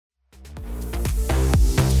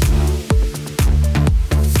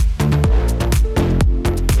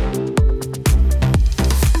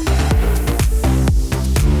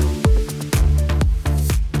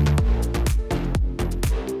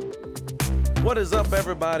What is up,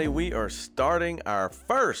 everybody? We are starting our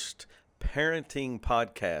first parenting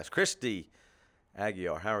podcast. Christy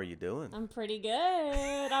Aguiar, how are you doing? I'm pretty good.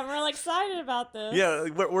 I'm real excited about this. Yeah,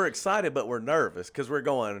 we're excited, but we're nervous because we're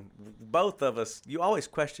going, both of us, you always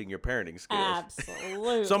question your parenting skills.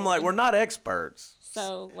 Absolutely. So I'm like, we're not experts.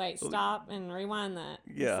 So wait, stop and rewind that.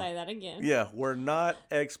 Yeah. And say that again. Yeah, we're not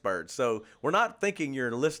experts. So we're not thinking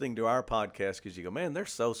you're listening to our podcast because you go, man, they're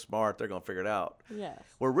so smart, they're going to figure it out. Yes.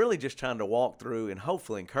 We're really just trying to walk through and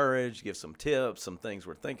hopefully encourage, give some tips, some things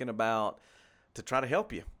we're thinking about to try to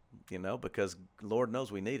help you, because Lord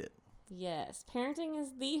knows we need it. Yes. Parenting is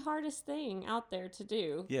the hardest thing out there to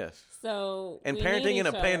do. Yes. So And we parenting need in a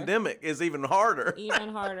each other. pandemic is even harder. Even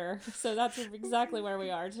harder. So that's exactly where we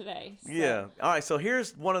are today. So. Yeah. All right. So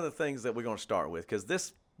here's one of the things that we're going to start with, because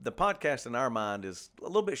the podcast in our mind is a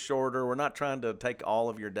little bit shorter. We're not trying to take all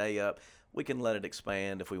of your day up. We can let it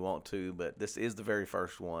expand if we want to, but this is the very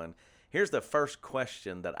first one. Here's the first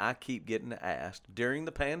question that I keep getting asked during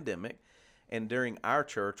the pandemic and during our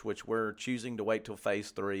church, which we're choosing to wait till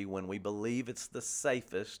phase 3 when we believe it's the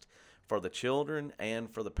safest for the children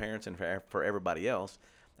and for the parents and for everybody else.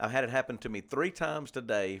 I've had it happen to me 3 times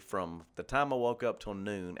today from the time I woke up till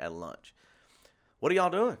noon at lunch. What are y'all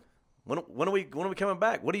doing? When are we coming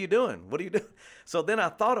back? What are you doing? What are you doing? So then I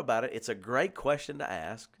thought about it. It's a great question to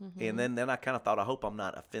ask. Mm-hmm. And then I kind of thought, I hope I'm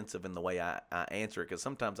not offensive in the way I answer it, because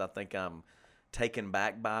sometimes I think I'm taken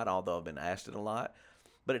back by it, although I've been asked it a lot.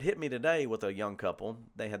 But it hit me today with a young couple.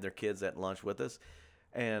 They had their kids at lunch with us,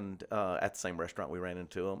 and at the same restaurant we ran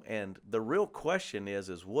into them. And the real question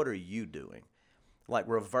is what are you doing? Like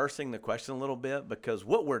reversing the question a little bit, because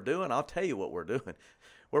what we're doing, I'll tell you what we're doing.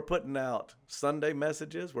 We're putting out Sunday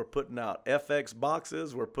messages. We're putting out FX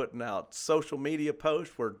boxes. We're putting out social media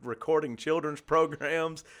posts. We're recording children's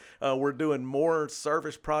programs. We're doing more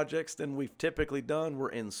service projects than we've typically done. We're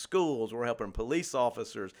in schools. We're helping police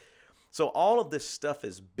officers. So all of this stuff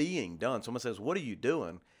is being done. Someone says, what are you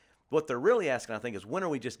doing? What they're really asking, I think, is when are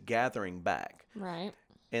we just gathering back? Right.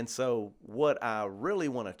 And so what I really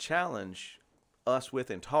want to challenge us with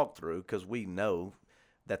and talk through, because we know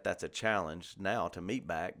that that's a challenge now to meet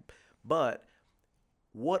back, but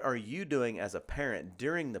what are you doing as a parent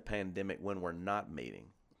during the pandemic when we're not meeting?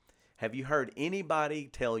 Have you heard anybody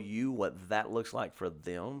tell you what that looks like for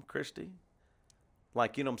them, Christy?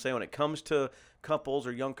 Like, you know what I'm saying? When it comes to couples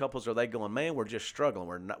or young couples, are they going, man, we're just struggling.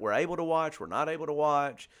 We're able to watch. We're not able to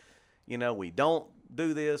watch. We don't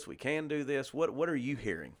do this. We can do this. What are you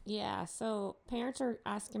hearing? Yeah. So parents are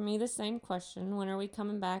asking me the same question. When are we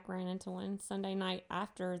coming back? Ran into one Sunday night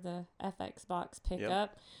after the FX box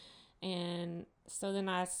pickup. Yep. And so then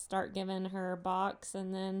I start giving her a box.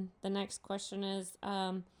 And then the next question is,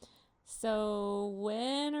 so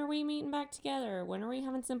when are we meeting back together? When are we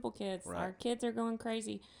having Simple Kids? Right. Our kids are going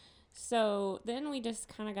crazy. So then we just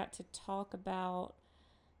kind of got to talk about,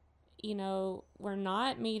 we're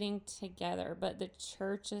not meeting together, but the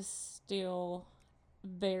church is still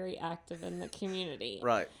very active in the community.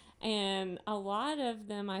 Right. And a lot of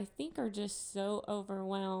them, I think, are just so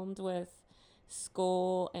overwhelmed with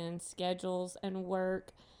school and schedules and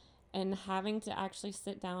work, and having to actually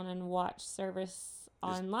sit down and watch service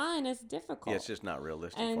online is difficult. Yeah, it's just not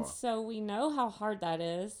realistic. And so we know how hard that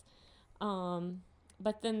is.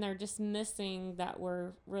 But then they're just missing that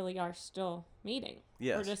we're really are still meeting.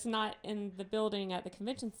 Yes. We're just not in the building at the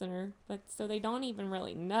convention center, but so they don't even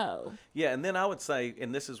really know. Yeah, and then I would say,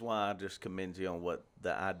 and this is why I just commend you on what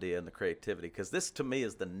the idea and the creativity, because this to me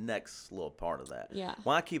is the next little part of that. Yeah.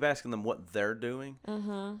 Why I keep asking them what they're doing,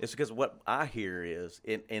 it's because what I hear is,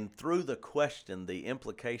 and through the question, the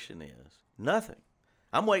implication is nothing.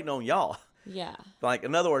 I'm waiting on y'all. Yeah. Like,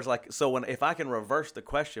 in other words, so if I can reverse the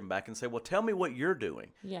question back and say, well, tell me what you're doing.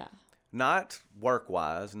 Yeah. Not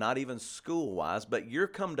work-wise, not even school-wise, but you're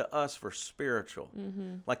come to us for spiritual.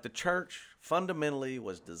 Mm-hmm. Like the church fundamentally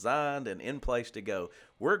was designed and in place to go,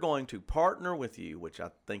 we're going to partner with you, which I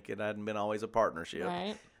think it hadn't been always a partnership.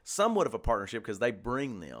 Right. Somewhat of a partnership because they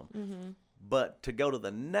bring them. Mm-hmm. But to go to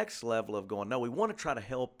the next level of going, no, we want to try to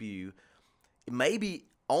help you maybe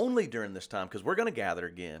only during this time, because we're going to gather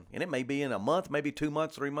again. And it may be in a month, maybe 2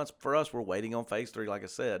 months, 3 months. For us, we're waiting on phase 3, like I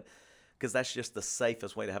said, because that's just the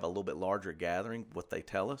safest way to have a little bit larger gathering, what they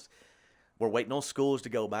tell us. We're waiting on schools to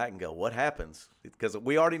go back and go, what happens? Because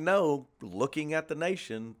we already know, looking at the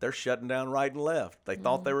nation, they're shutting down right and left. They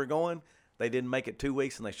thought they were going. They didn't make it 2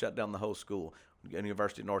 weeks, and they shut down the whole school.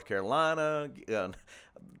 University of North Carolina,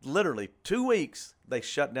 literally 2 weeks, they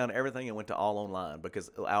shut down everything and went to all online because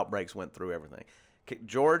outbreaks went through everything.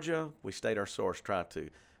 Georgia, we stayed our source, tried to.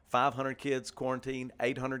 500 kids quarantined,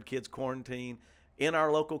 800 kids quarantined. In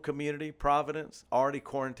our local community, Providence, already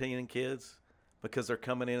quarantining kids. because they're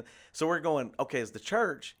coming in. So we're going, okay, as the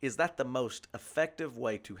church, is that the most effective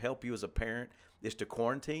way to help you as a parent is to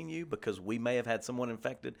quarantine you because we may have had someone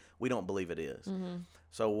infected? We don't believe it is.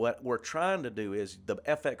 So what we're trying to do is, the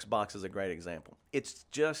FX box is a great example. It's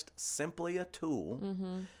just simply a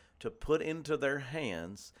tool to put into their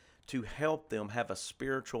hands to help them have a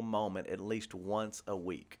spiritual moment at least once a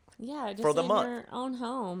week. Yeah, just for the in month. your own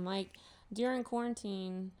home. Like during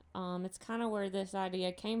quarantine, it's kind of where this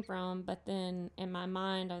idea came from. But then in my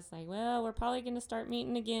mind, I was like, well, we're probably going to start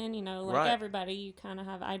meeting again. You know, like Right. everybody, you kind of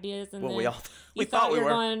have ideas. And Well, then we all we you thought thought we you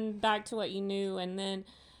were were. going back to what you knew. And then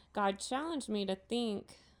God challenged me to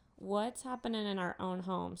think what's happening in our own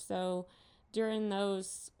home. So during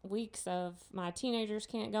those weeks of my teenagers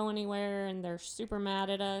can't go anywhere and they're super mad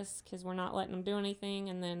at us because we're not letting them do anything.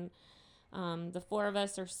 And then the four of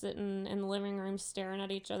us are sitting in the living room staring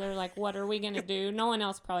at each other like, what are we going to do? No one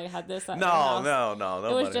else probably had this at their house. No. It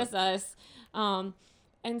Nobody. was just us.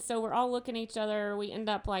 And so we're all looking at each other. We end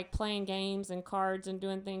up like playing games and cards and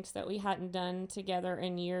doing things that we hadn't done together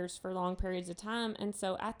in years for long periods of time. And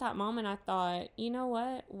so at that moment, I thought, you know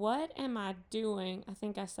what? What am I doing? I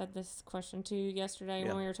think I said this question to you yesterday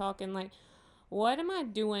when we were talking, like, what am I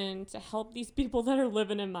doing to help these people that are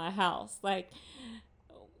living in my house? Like,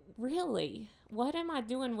 really, what am I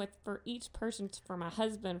doing for each person, for my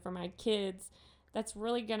husband, for my kids, that's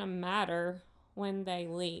really going to matter when they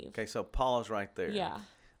leave? Okay, so pause right there. Yeah.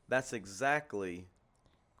 That's exactly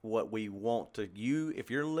what we want you,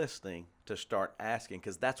 if you're listening, to start asking,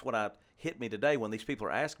 because that's what hit me today when these people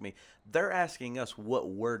are asking me. They're asking us what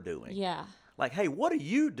we're doing. Yeah. Like, hey, what are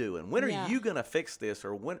you doing? When are you going to fix this?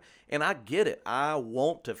 Or when? And I get it. I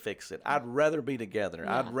want to fix it. I'd rather be together.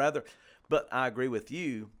 Yeah. But I agree with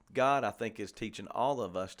you. God, I think, is teaching all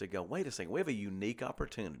of us to go, wait a second, we have a unique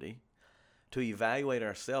opportunity to evaluate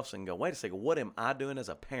ourselves and go, wait a second, what am I doing as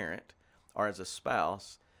a parent or as a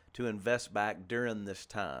spouse to invest back during this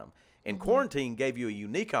time? And quarantine gave you a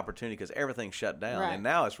unique opportunity because everything shut down. Right. And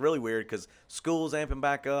now it's really weird because school's amping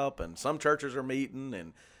back up and some churches are meeting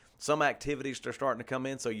and some activities are starting to come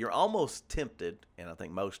in. So you're almost tempted, and I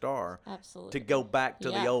think most are, Absolutely. to go back to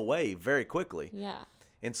the Yeah. old way very quickly. Yeah.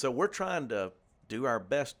 And so we're trying to do our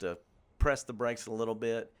best to press the brakes a little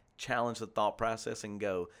bit, challenge the thought process and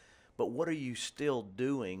go, but what are you still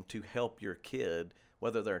doing to help your kid,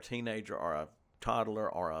 whether they're a teenager or a toddler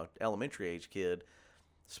or a elementary age kid,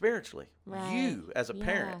 spiritually? Right. You as a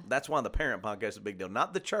parent. That's why the parent podcast is a big deal,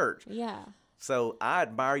 not the church. Yeah. So I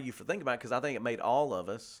admire you for thinking about it because I think it made all of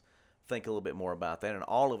us think a little bit more about that. And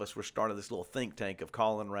all of us were starting this little think tank of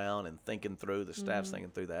calling around and thinking through, the staff's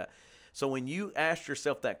thinking through that. So when you asked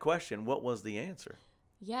yourself that question, what was the answer?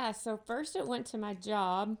 Yeah. So first it went to my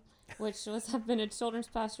job, which was I've been a children's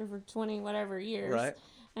pastor for 20 whatever years. Right.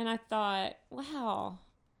 And I thought, wow,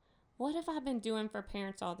 what have I been doing for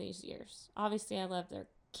parents all these years? Obviously, I love their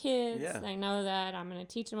kids. Yeah. They know that. I'm going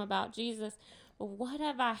to teach them about Jesus. But what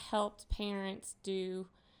have I helped parents do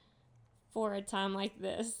for a time like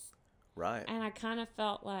this? Right. And I kind of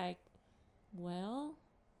felt like, well,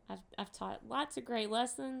 I've taught lots of great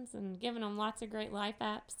lessons and given them lots of great life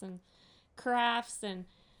apps and crafts,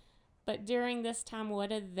 but during this time, what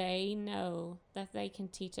do they know that they can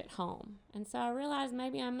teach at home? And so I realized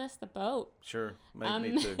maybe I missed the boat. Sure.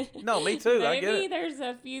 Me too. No, me too. I get Maybe it. there's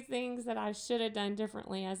a few things that I should have done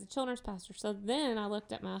differently as a children's pastor. So then I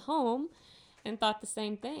looked at my home and thought the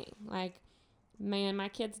same thing. Like, man, my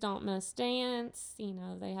kids don't miss dance. You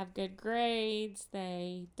know, they have good grades.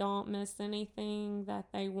 They don't miss anything that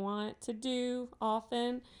they want to do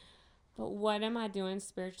often. But what am I doing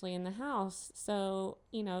spiritually in the house? So,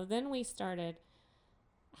 you know, then we started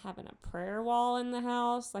having a prayer wall in the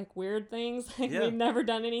house, like weird things. Like we've never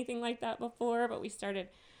done anything like that before, but we started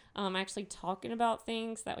actually talking about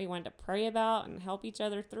things that we wanted to pray about and help each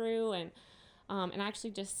other through, and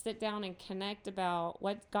actually just sit down and connect about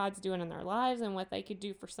what God's doing in their lives and what they could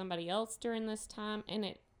do for somebody else during this time. And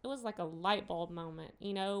it was like a light bulb moment.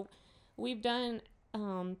 You know, we've done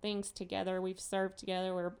things together. We've served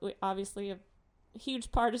together. We obviously a huge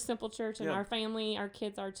part of Simple Church, and our family, our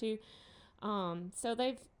kids are too. So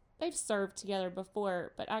they've served together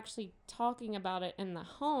before, but actually talking about it in the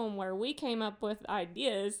home where we came up with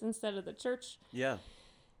ideas instead of the church. Yeah.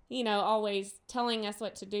 You know, always telling us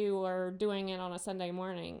what to do or doing it on a Sunday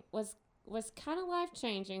morning was kind of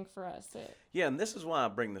life-changing for us. Yeah, and this is why I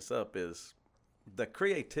bring this up is the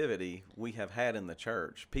creativity we have had in the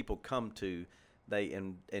church. People come to, they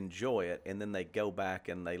enjoy it, and then they go back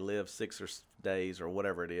and they live 6 days or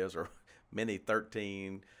whatever it is, or many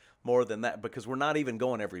 13, more than that, because we're not even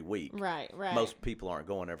going every week. Right. Most people aren't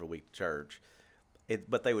going every week to church.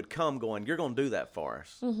 But they would come going, you're going to do that for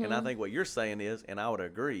us. And I think what you're saying is, and I would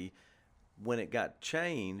agree, when it got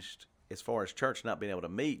changed, as far as church not being able to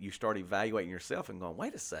meet, you start evaluating yourself and going,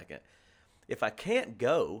 wait a second. If I can't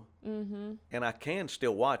go and I can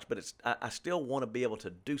still watch, but I still want to be able to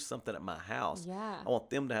do something at my house. Yeah. I want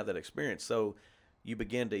them to have that experience. So you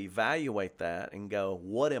begin to evaluate that and go,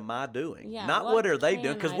 what am I doing? Yeah, Not what are they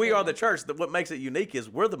doing? Because we are do? the church. What makes it unique is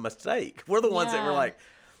we're the mistake. We're the ones that were like,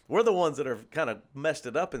 we're the ones that are kind of messed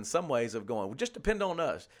it up in some ways of going, well, just depend on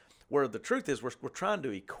us. Where the truth is we're trying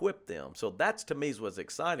to equip them. So that's, to me, is what's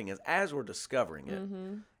exciting, is as we're discovering it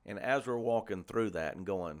and as we're walking through that and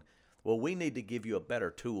going, well, we need to give you a better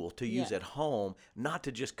tool to use at home, not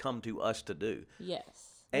to just come to us to do. Yes.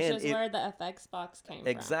 Which is where the FX box came from.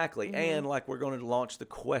 Exactly. And like we're going to launch the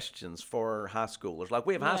questions for high schoolers. Like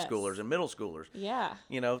we have high schoolers and middle schoolers. Yeah.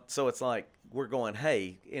 You know, so it's like we're going,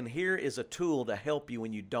 hey, and here is a tool to help you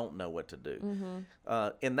when you don't know what to do.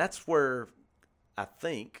 And that's where I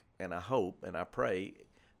think and I hope and I pray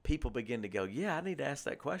people begin to go, yeah, I need to ask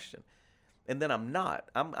that question. And then I'm not.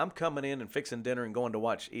 I'm coming in and fixing dinner and going to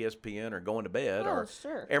watch ESPN or going to bed. Oh,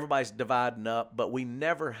 sure. Everybody's dividing up, but we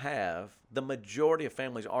never have. The majority of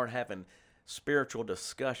families aren't having spiritual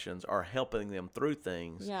discussions or helping them through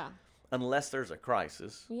things. Yeah. Unless there's a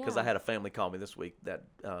crisis. Because I Yeah. had a family call me this week that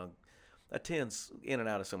attends in and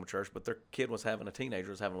out of Summer Church, but their kid was having a teenager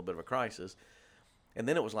was having a little bit of a crisis. And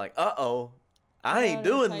then it was like, uh-oh. I ain't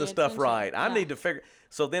doing the stuff right. I need to figure.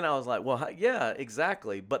 So then I was like, well, yeah,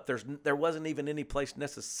 exactly. But there wasn't even any place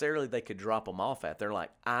necessarily they could drop them off at. They're like,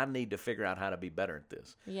 I need to figure out how to be better at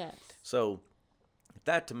this. Yes. So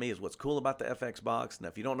that to me is what's cool about the FX box. Now,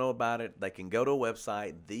 if you don't know about it, they can go to a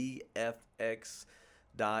website,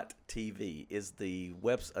 thefx.tv is the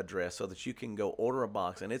web address, so that you can go order a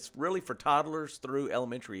box. And it's really for toddlers through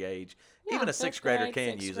elementary age. Yeah, even a sixth grader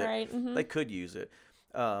can use grade. it. They could use it.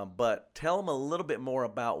 But tell them a little bit more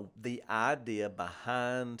about the idea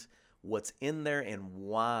behind what's in there and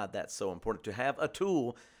why that's so important to have a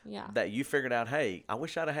tool that you figured out, hey, I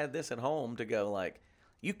wish I'd have had this at home, to go like,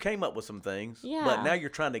 you came up with some things, but now you're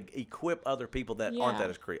trying to equip other people that aren't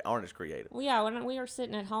as creative. Well, yeah, when we were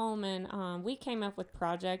sitting at home and we came up with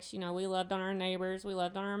projects, you know, we loved on our neighbors, we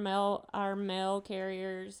loved on our mail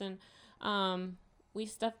carriers, and we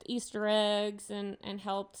stuffed Easter eggs and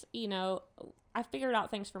helped, you know, I figured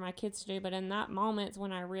out things for my kids to do, but in that moment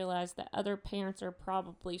when I realized that other parents are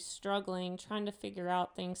probably struggling, trying to figure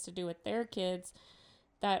out things to do with their kids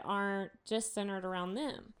that aren't just centered around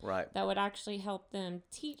them. Right. That would actually help them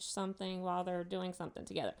teach something while they're doing something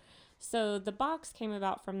together. So the box came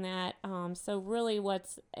about from that. So really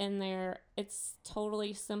what's in there, it's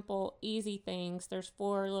totally simple, easy things. There's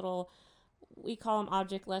 4 little, we call them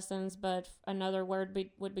object lessons, but another word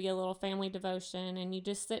would be a little family devotion. And you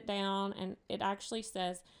just sit down and it actually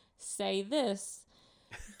says, say this,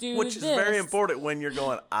 do Which this. is very important when you're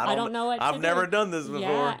going, I don't know what I've never done this before.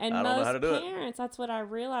 Yeah, and I don't know how to do it. Parents, that's what I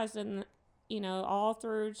realized in, you know, all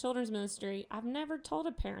through children's ministry. I've never told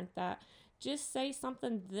a parent that. Just say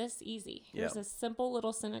something this easy. Here's a simple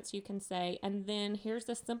little sentence you can say, and then here's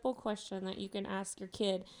a simple question that you can ask your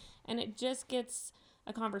kid, and it just gets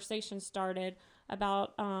a conversation started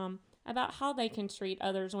about how they can treat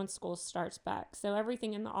others when school starts back. So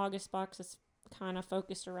everything in the August box is kind of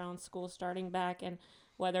focused around school starting back, and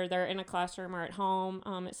whether they're in a classroom or at home,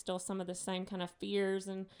 it's still some of the same kind of fears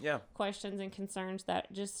and questions and concerns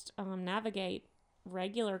that just navigate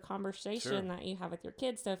regular conversation that you have with your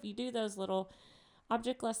kids. So if you do those little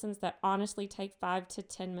object lessons that honestly take 5 to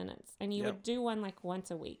 10 minutes, and you would do one like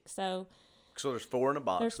once a week. So there's 4 in a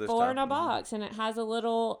box. There's 4 in a box, and it has a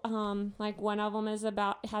little, like one of them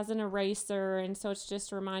has an eraser, and so it's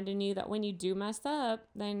just reminding you that when you do mess up,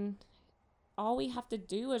 then all we have to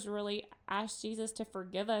do is really ask Jesus to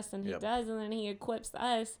forgive us, and he does, and then he equips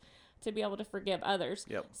us to be able to forgive others.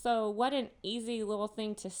 So what an easy little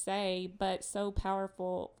thing to say, but so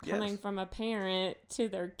powerful coming from a parent to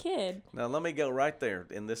their kid. Now let me go right there,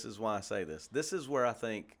 and this is why I say this. This is where I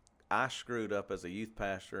think I screwed up as a youth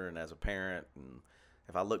pastor and as a parent, and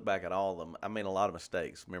if I look back at all of them, I made a lot of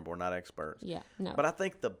mistakes. Remember, we're not experts. Yeah, no. But I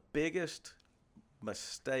think the biggest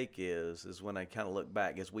mistake is when I kind of look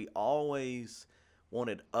back, is we always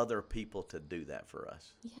wanted other people to do that for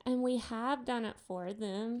us. Yeah, and we have done it for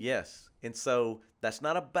them. Yes. And so that's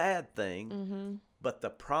not a bad thing. But the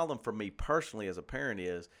problem for me personally as a parent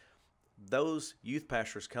is those youth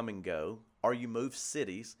pastors come and go, or you move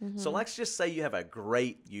cities. So let's just say you have a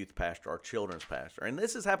great youth pastor or children's pastor. And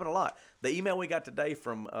this has happened a lot. The email we got today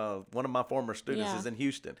from one of my former students is in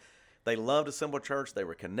Houston. They loved Assemble Church. They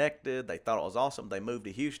were connected. They thought it was awesome. They moved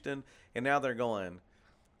to Houston. And now they're going,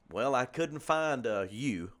 well, I couldn't find a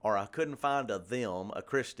you, or I couldn't find a them, a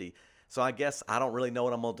Christy. So I guess I don't really know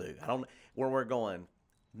what I'm going to do. I don't, where we're going.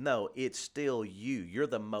 No, it's still you. You're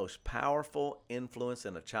the most powerful influence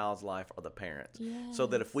in a child's life are the parents. Yes. So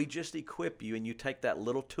that if we just equip you and you take that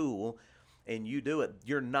little tool and you do it,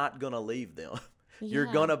 you're not going to leave them. You're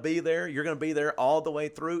going to be there. You're going to be there all the way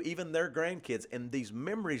through, even their grandkids. And these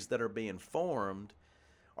memories that are being formed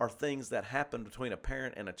are things that happen between a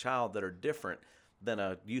parent and a child that are different than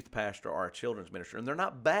a youth pastor or a children's minister. And they're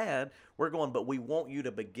not bad. We're going, but we want you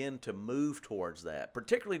to begin to move towards that,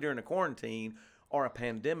 particularly during a quarantine or a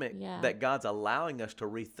pandemic, that God's allowing us to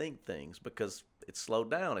rethink things because it's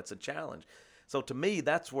slowed down. It's a challenge. So to me,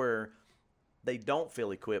 that's where they don't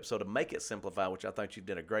feel equipped. So to make it simplified, which I think you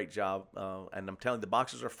did a great job, and I'm telling you, the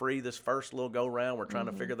boxes are free this first little go-round. We're trying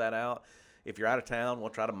to figure that out. If you're out of town, we'll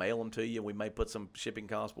try to mail them to you. We may put some shipping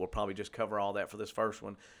costs, but we'll probably just cover all that for this first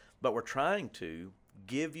one. But we're trying to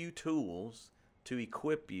give you tools to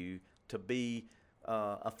equip you to be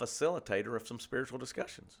a facilitator of some spiritual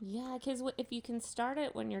discussions. Yeah, because if you can start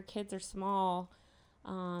it when your kids are small,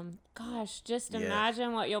 just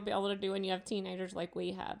imagine what you'll be able to do when you have teenagers like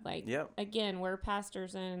we have. Like, again, we're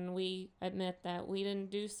pastors and we admit that we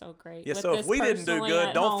didn't do so great. Yeah, so if we didn't do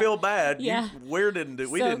good, don't feel bad. Yeah. We didn't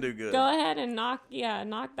do good. Go ahead and knock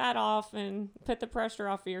that off and put the pressure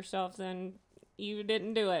off of yourselves and you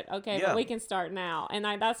didn't do it. Okay, but we can start now. And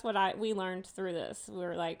that's what we learned through this. We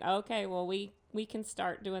were like, okay, well, we can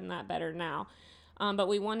start doing that better now. But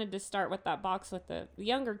we wanted to start with that box with the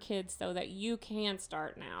younger kids so that you can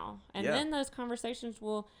start now. And then those conversations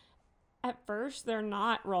will, at first, they're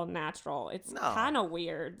not real natural. It's kind of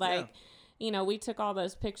weird. Like, we took all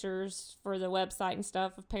those pictures for the website and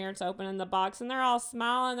stuff of parents opening the box, and they're all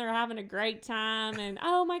smiling. They're having a great time. And,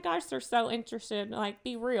 oh, my gosh, they're so interested. Like,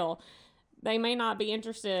 be real. They may not be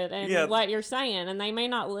interested in what you're saying, and they may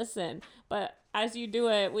not listen. But as you do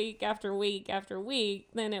it week after week after week,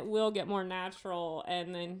 then it will get more natural,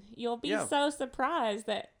 and then you'll be so surprised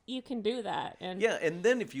that you can do that. And and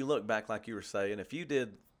then if you look back, like you were saying, if you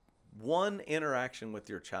did one interaction with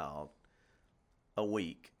your child a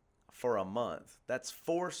week for a month, that's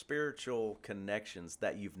 4 spiritual connections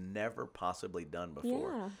that you've never possibly done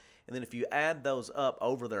before. Yeah. And then if you add those up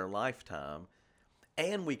over their lifetime,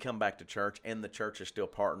 and we come back to church, and the church is still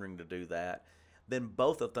partnering to do that, then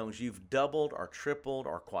both of those, you've doubled or tripled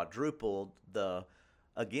or quadrupled the,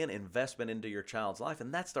 again, investment into your child's life.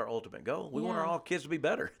 And that's our ultimate goal. We want all kids to be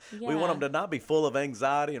better. Yeah. We want them to not be full of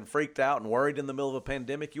anxiety and freaked out and worried in the middle of a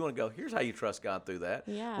pandemic. You want to go, here's how you trust God through that.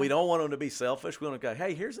 Yeah. We don't want them to be selfish. We want to go,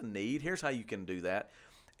 hey, here's a need. Here's how you can do that.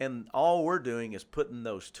 And all we're doing is putting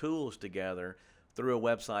those tools together through a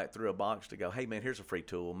website, through a box to go, hey, man, here's a free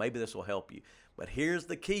tool. Maybe this will help you. But here's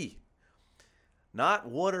the key. Not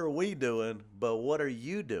what are we doing, but what are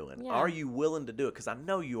you doing? Yeah. Are you willing to do it? Because I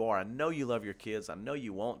know you are. I know you love your kids. I know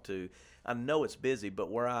you want to. I know it's busy.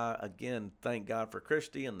 But where I, again, thank God for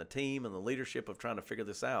Christy and the team and the leadership of trying to figure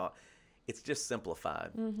this out, it's just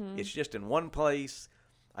simplified. Mm-hmm. It's just in one place.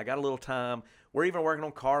 I got a little time. We're even working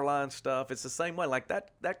on car line stuff. It's the same way. Like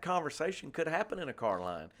that conversation could happen in a car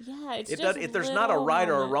line. Yeah, there's not a right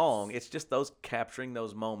or a wrong. It's just capturing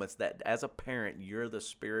those moments that as a parent, you're the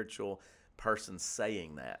spiritual person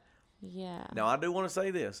saying that. Yeah. Now, I do want to say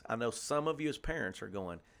this. I know some of you as parents are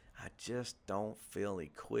going, I just don't feel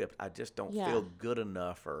equipped. I just don't feel good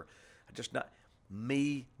enough, or I just not.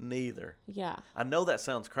 Me neither. Yeah. I know that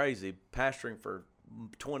sounds crazy, pastoring for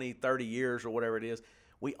 20, 30 years or whatever it is.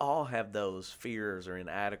 We all have those fears or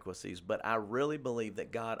inadequacies, but I really believe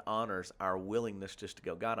that God honors our willingness just to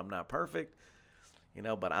go, God, I'm not perfect,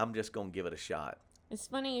 but I'm just going to give it a shot. It's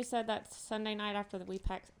funny you said that. Sunday night after we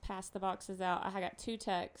passed the boxes out, I got 2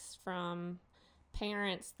 texts from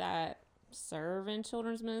parents that serve in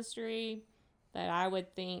children's ministry that I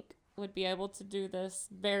would think would be able to do this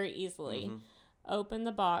very easily. Mm-hmm. Opened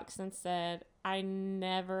the box and said, I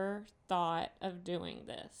never thought of doing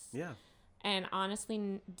this. Yeah. And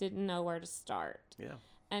honestly didn't know where to start. Yeah.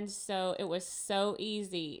 And so it was so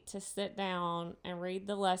easy to sit down and read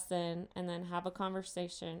the lesson and then have a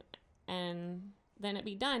conversation and then it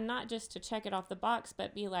be done, not just to check it off the box,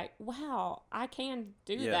 but be like, wow, I can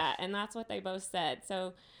do that. And that's what they both said.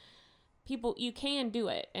 So people, you can do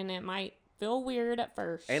it, and it might feel weird at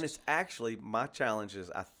first. And it's actually, my challenge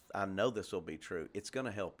is, I know this will be true. It's going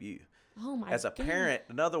to help you. Oh my As a parent,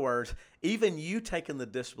 in other words, even you taking the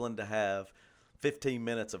discipline to have 15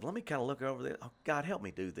 minutes of, let me kind of look over this. Oh, God, help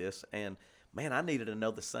me do this. And man, I needed to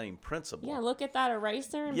know the same principle. Yeah, look at that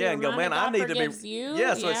eraser and and go, man, I need to be. You.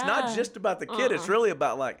 Yeah, so it's not just about the kid. It's really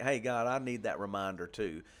about like, hey, God, I need that reminder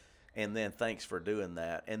too. And then thanks for doing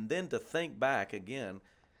that. And then to think back again,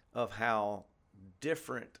 of how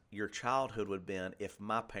different your childhood would have been if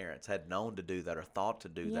my parents had known to do that or thought to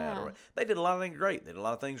do that. Or they did a lot of things great. They did a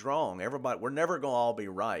lot of things wrong. We're never going to all be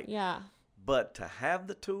right. Yeah. But to have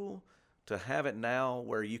the tool, to have it now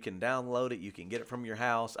where you can download it, you can get it from your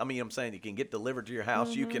house. I mean, I'm saying you can get delivered to your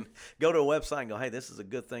house. You can go to a website and go, hey, this is a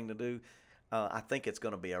good thing to do. I think it's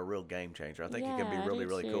going to be a real game changer. I think it can be really,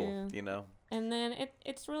 really cool, you know? And then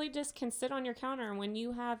it's really just can sit on your counter. And when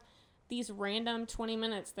you have these random 20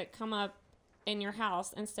 minutes that come up in your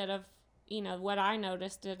house, instead of, you know, what I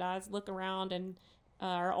noticed is I'd look around and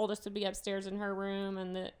our oldest would be upstairs in her room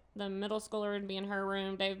and the middle schooler would be in her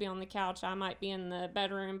room. Dave would be on the couch. I might be in the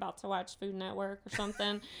bedroom about to watch Food Network or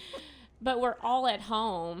something. But we're all at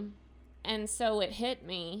home. And so it hit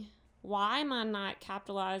me. Why am I not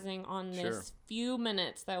capitalizing on this few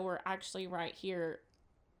minutes that we're actually right here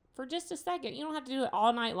for just a second? You don't have to do it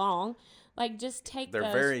all night long. Like, just take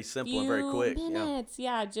They're very simple and very quick. Minutes,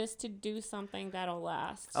 just to do something that'll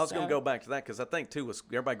last. I was going to go back to that because I think, too, with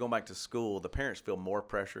everybody going back to school, the parents feel more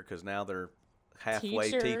pressure because now they're halfway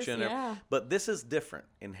teaching. But this is different.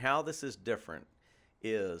 And how this is different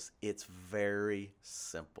is it's very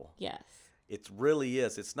simple. Yes. It really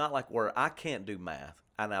is. It's not like where I can't do math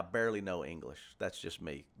and I barely know English. That's just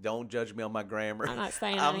me. Don't judge me on my grammar. I'm not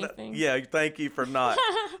saying anything. Thank you for not.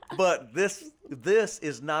 But this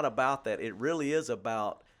is not about that. It really is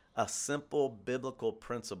about a simple biblical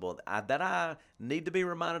principle that I need to be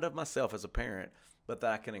reminded of myself as a parent, but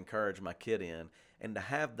that I can encourage my kid in. And to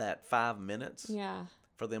have that 5 minutes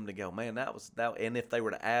for them to go, man, that was that. And if they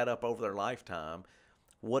were to add up over their lifetime,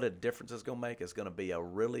 what a difference it's going to make. It's going to be a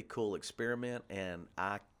really cool experiment, and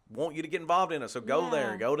I want you to get involved in it. So go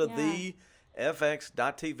there. Go to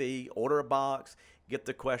thefx.tv, order a box, get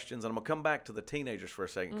the questions. And I'm going to come back to the teenagers for a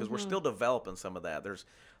second because we're still developing some of that.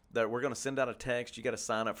 We're going to send out a text. You got to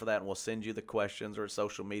sign up for that, and we'll send you the questions, or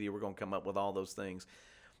social media. We're going to come up with all those things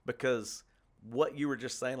because what you were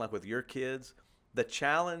just saying, like with your kids, the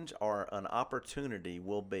challenge or an opportunity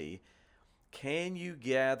will be, can you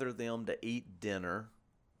gather them to eat dinner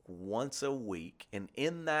once a week, and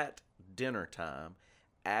in that dinner time,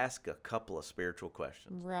 ask a couple of spiritual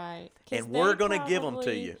questions. Right. And we're going to give them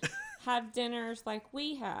to you. Have dinners like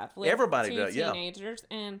we have with everybody two does, teenagers,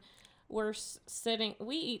 and we're sitting.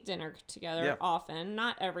 We eat dinner together often,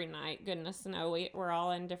 not every night. Goodness no, we're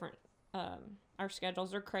all in different. Our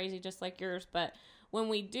schedules are crazy, just like yours. But when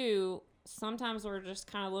we do, sometimes we're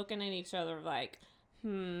just kind of looking at each other like,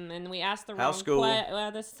 and we ask the wrong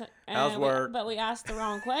question. How's work? But we asked the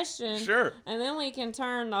wrong question. Sure. And then we can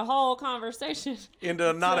turn the whole conversation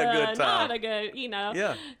into not a good time. Not a good,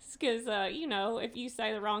 Yeah. Because, if you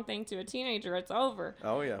say the wrong thing to a teenager, it's over.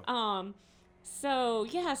 Oh, yeah. So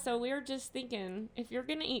we're just thinking, if you're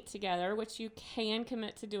going to eat together, which you can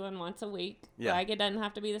commit to doing once a week, like it doesn't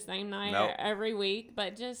have to be the same night every week,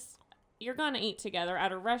 but just... You're going to eat together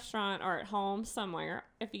at a restaurant or at home somewhere.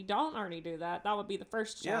 If you don't already do that, that would be the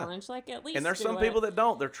first challenge. Like, at least and there's some people that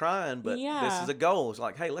don't. They're trying, but this is a goal. It's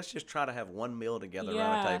like, hey, let's just try to have one meal together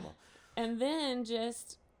around a table. And then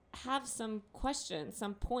just have some questions,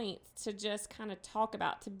 some points to just kind of talk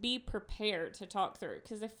about, to be prepared to talk through.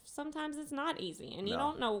 Because sometimes it's not easy, and you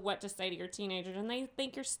don't know what to say to your teenagers, and they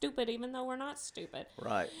think you're stupid, even though we're not stupid.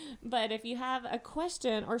 Right. But if you have a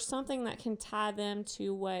question or something that can tie them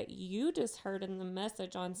to what you just heard in the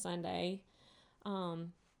message on Sunday,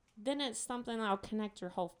 then it's something that'll connect your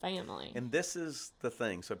whole family. And this is the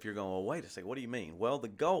thing. So if you're going, well, wait a second, what do you mean? Well, the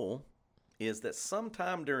goal is that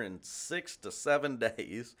sometime during 6 to 7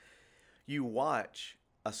 days, you watch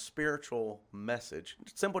a spiritual message.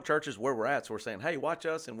 Simple Church is where we're at, so we're saying, hey, watch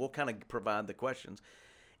us, and we'll kind of provide the questions.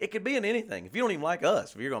 It could be in anything. If you don't even like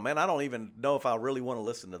us, if you're going, man, I don't even know if I really want to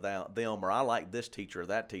listen to them, or I like this teacher or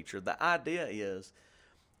that teacher. The idea is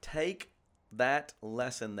take that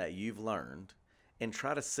lesson that you've learned and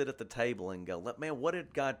try to sit at the table and go, man, what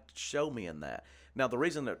did God show me in that? Now, the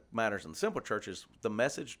reason that matters in the Simple Church is the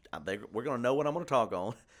message. We're going to know what I'm going to talk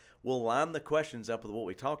on. We'll line the questions up with what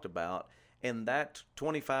we talked about, and that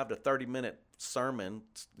 25 to 30-minute sermon,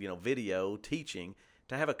 video, teaching,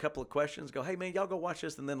 to have a couple of questions, go, hey, man, y'all go watch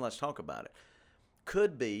this, and then let's talk about it.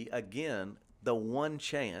 Could be, again, the one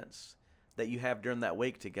chance that you have during that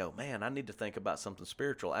week to go, man, I need to think about something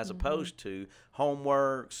spiritual, as opposed to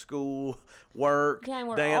homework, school, work, and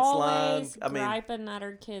we're dance always line. griping at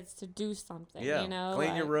our kids to do something,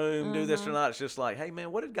 clean your room, do this or not. It's just like, hey,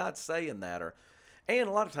 man, what did God say in that? And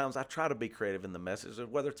a lot of times I try to be creative in the message,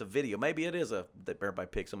 whether it's a video. Maybe it is that everybody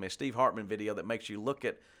picks on me, a Steve Hartman video that makes you look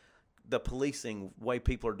at the policing way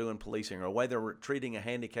people are doing policing, or the way they're treating a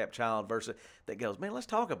handicapped child versus that goes, man, let's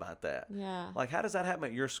talk about that. Yeah. Like, how does that happen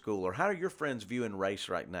at your school, or how are your friends viewing race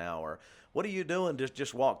right now, or what are you doing to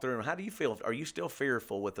just walk through, and how do you feel? Are you still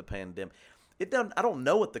fearful with the pandemic? It doesn't. I don't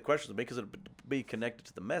know what the questions will be because it'll be connected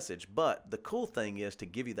to the message. But the cool thing is to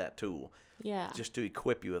give you that tool, just to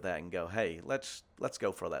equip you with that and go, hey, let's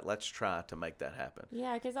go for that. Let's try to make that happen.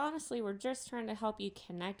 Yeah, because honestly, we're just trying to help you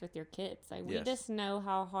connect with your kids. Like, we Yes. just know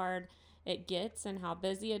how hard it gets and how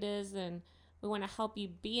busy it is, and we want to help you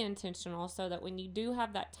be intentional so that when you do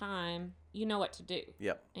have that time, you know what to do.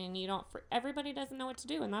 Yep. And you don't. Everybody doesn't know what to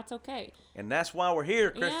do, and that's okay. And that's why we're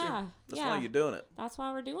here, Christy. Yeah, That's why you're doing it. That's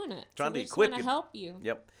why we're doing it. Trying so to we just equip want you. to help you.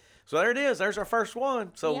 Yep. So there it is. There's our first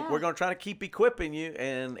one. So Yeah. we're going to try to keep equipping you.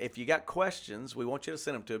 And if you got questions, we want you to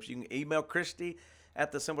send them to us. You can email Christy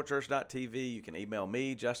at thesimplechurch.tv. You can email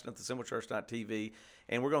me, Justin, at thesimplechurch.tv.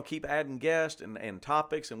 And we're going to keep adding guests and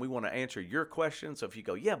topics, and we want to answer your questions. So if you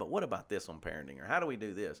go, yeah, but what about this on parenting, or how do we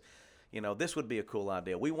do this? You know, this would be a cool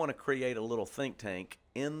idea. We want to create a little think tank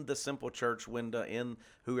in the Simple Church window, in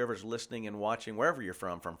whoever's listening and watching, wherever you're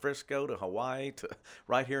from Frisco to Hawaii to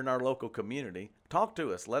right here in our local community. Talk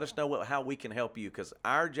to us. Let us know how we can help you, because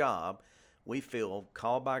our job, we feel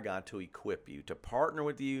called by God to equip you, to partner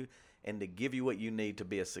with you, and to give you what you need to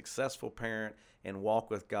be a successful parent and walk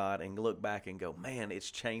with God and look back and go, man,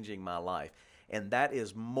 it's changing my life. And that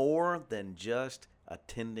is more than just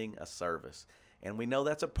attending a service. And we know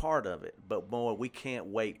that's a part of it, but boy, we can't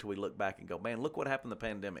wait till we look back and go, man, look what happened in the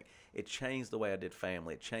pandemic. It changed the way I did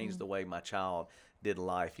family. It changed the way my child did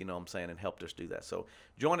life, you know what I'm saying, and helped us do that. So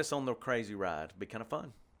join us on the crazy ride. It'll be kind of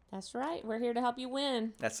fun. That's right. We're here to help you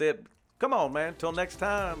win. That's it. Come on, man. Till next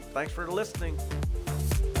time. Thanks for listening.